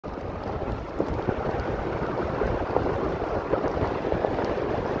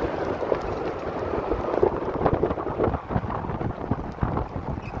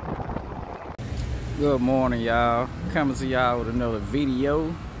Good morning, y'all. Coming to y'all with another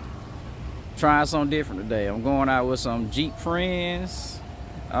video. Trying something different today. I'm going out with some Jeep friends.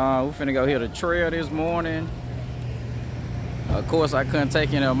 We finna go hit a trail this morning. Of course, I couldn't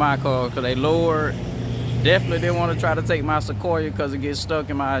take any of my cars because they lowered. Definitely didn't want to try to take my Sequoia because it gets stuck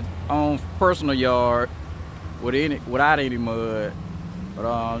in my own personal yard without any mud.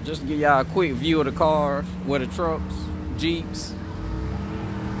 But just to give y'all a quick view of the cars, where the trucks, Jeeps.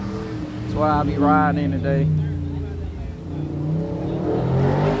 That's why I'll be riding in today.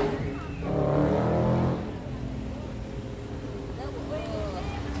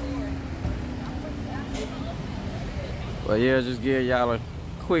 But yeah, just give y'all a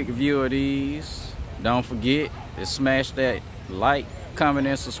quick view of these. Don't forget to smash that like, comment,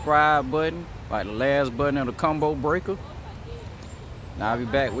 and subscribe button, like the last button of the combo breaker. And I'll be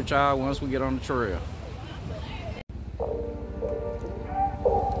back with y'all once we get on the trail.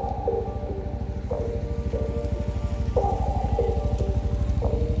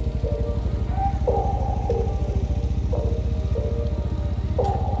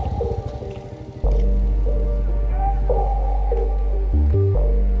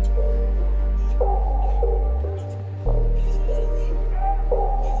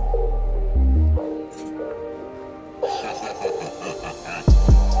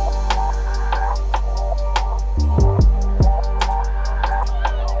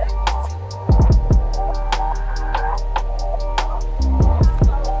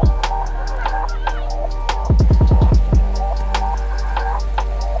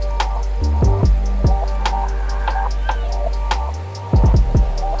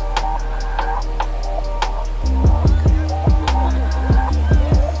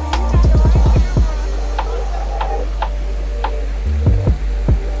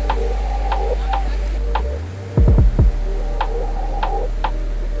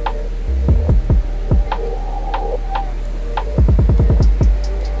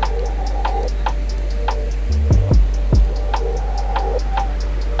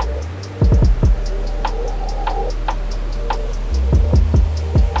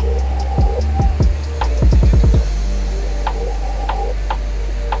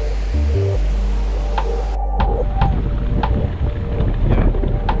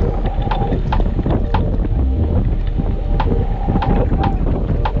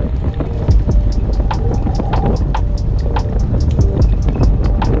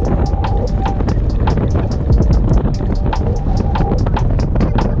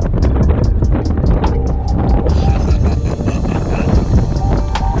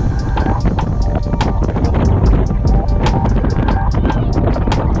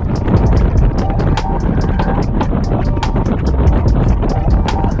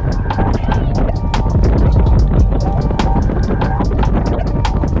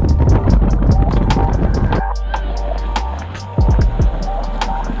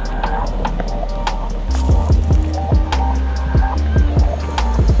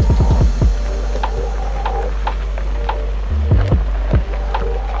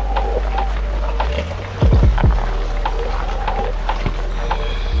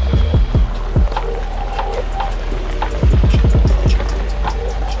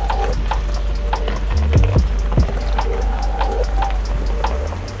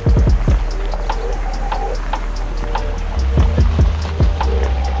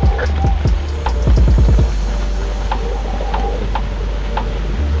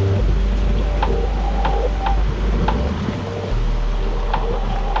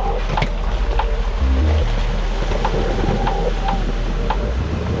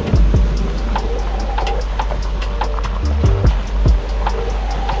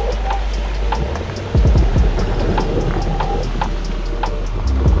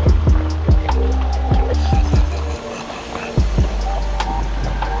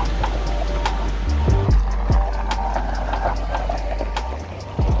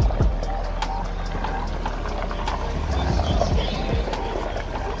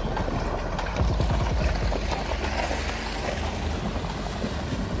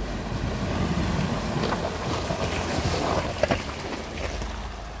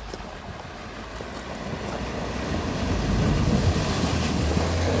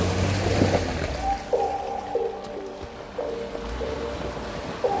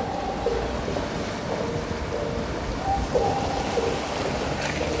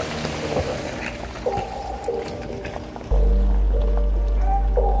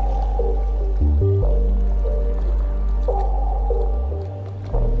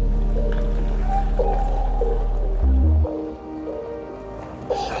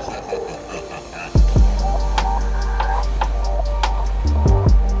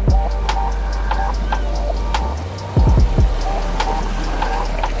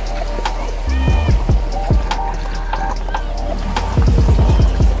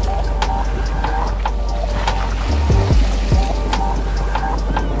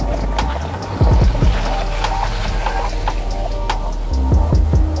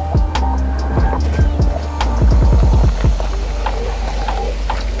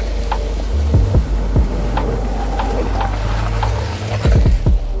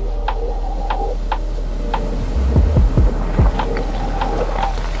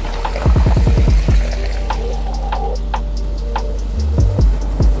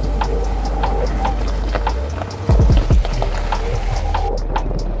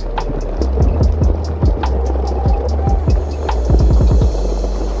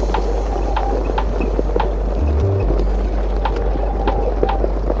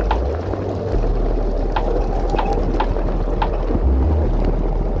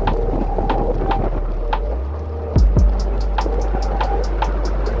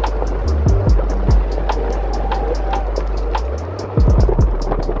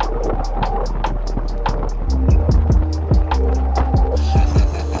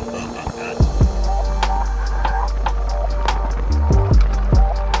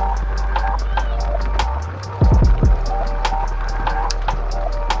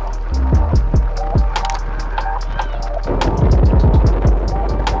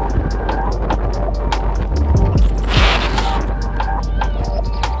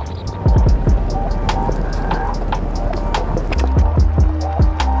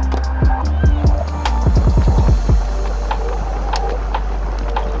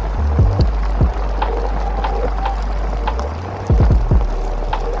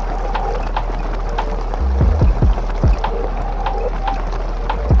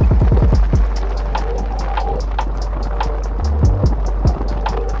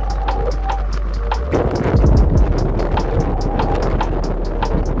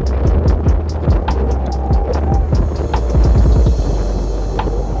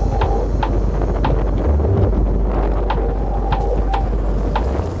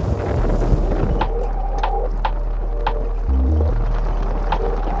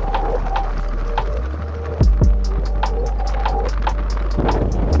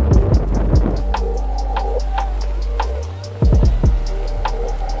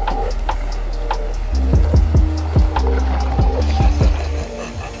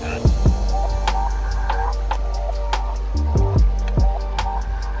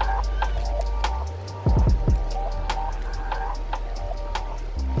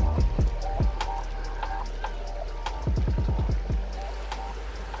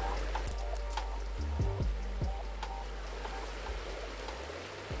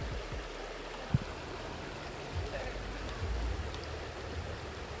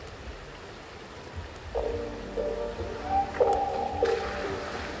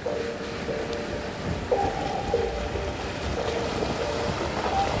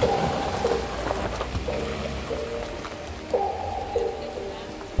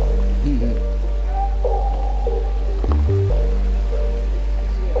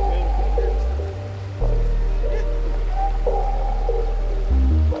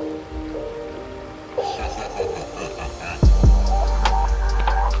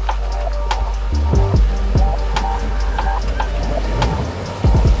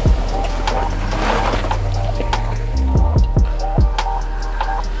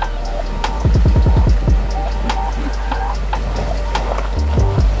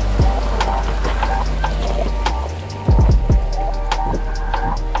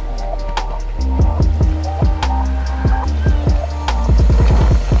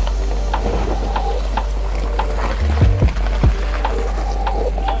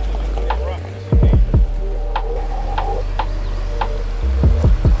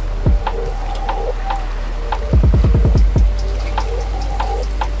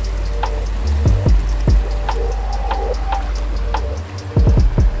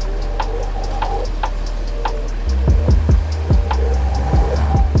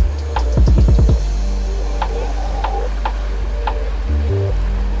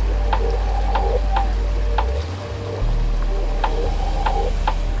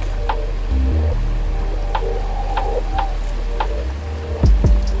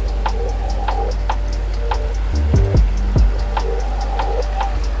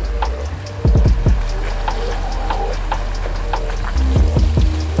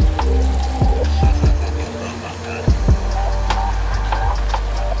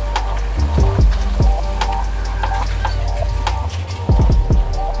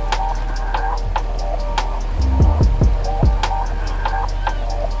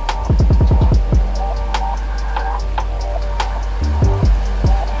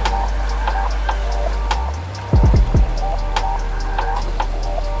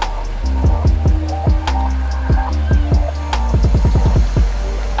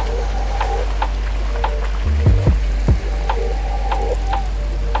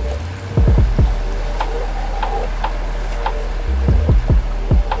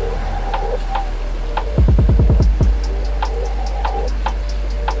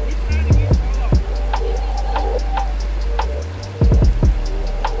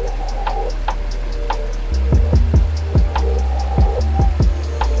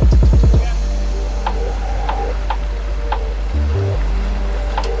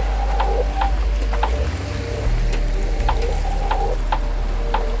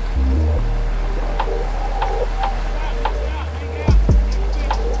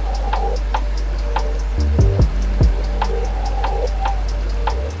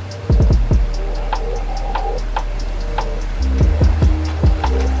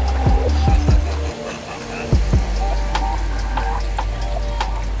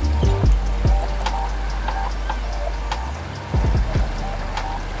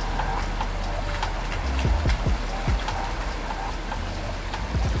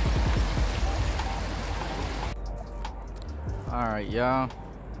 Alright, y'all,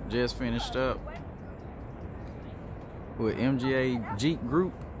 just finished up with MGA Jeep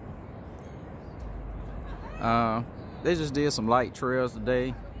Group. They just did some light trails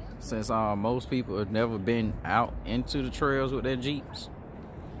today, since most people have never been out into the trails with their Jeeps.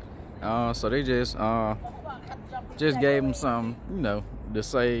 So they just gave them some, you know, to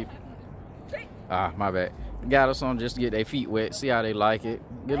save. My bad. Got us on just to get their feet wet, see how they like it,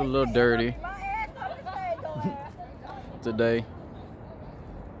 get a little dirty today.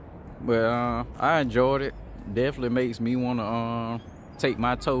 But I enjoyed it. Definitely makes me want to take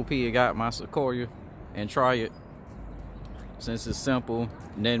my toe pig out my Sequoia and try it. Since it's simple,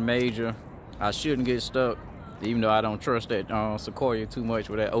 nothing major, I shouldn't get stuck, even though I don't trust that Sequoia too much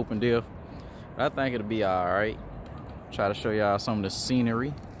with that open diff. But I think it'll be all right. Try to show y'all some of the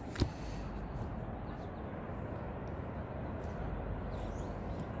scenery.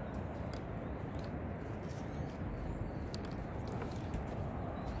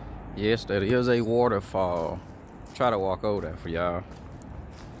 Yes, that is a waterfall. Try to walk over there for y'all.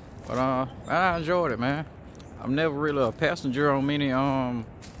 But I enjoyed it, man. I'm never really a passenger on many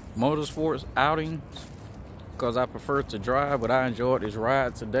motorsports outings because I prefer to drive, but I enjoyed this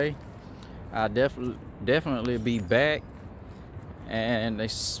ride today. I definitely be back. And they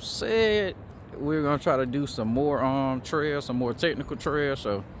said we're gonna try to do some more trails, some more technical trails.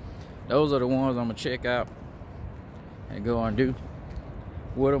 So those are the ones I'm gonna check out and go and do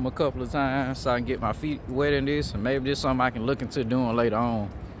with them a couple of times so I can get my feet wet in this, and maybe this is something I can look into doing later on.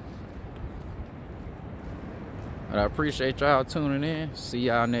 But I appreciate y'all tuning in. See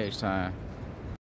y'all next time.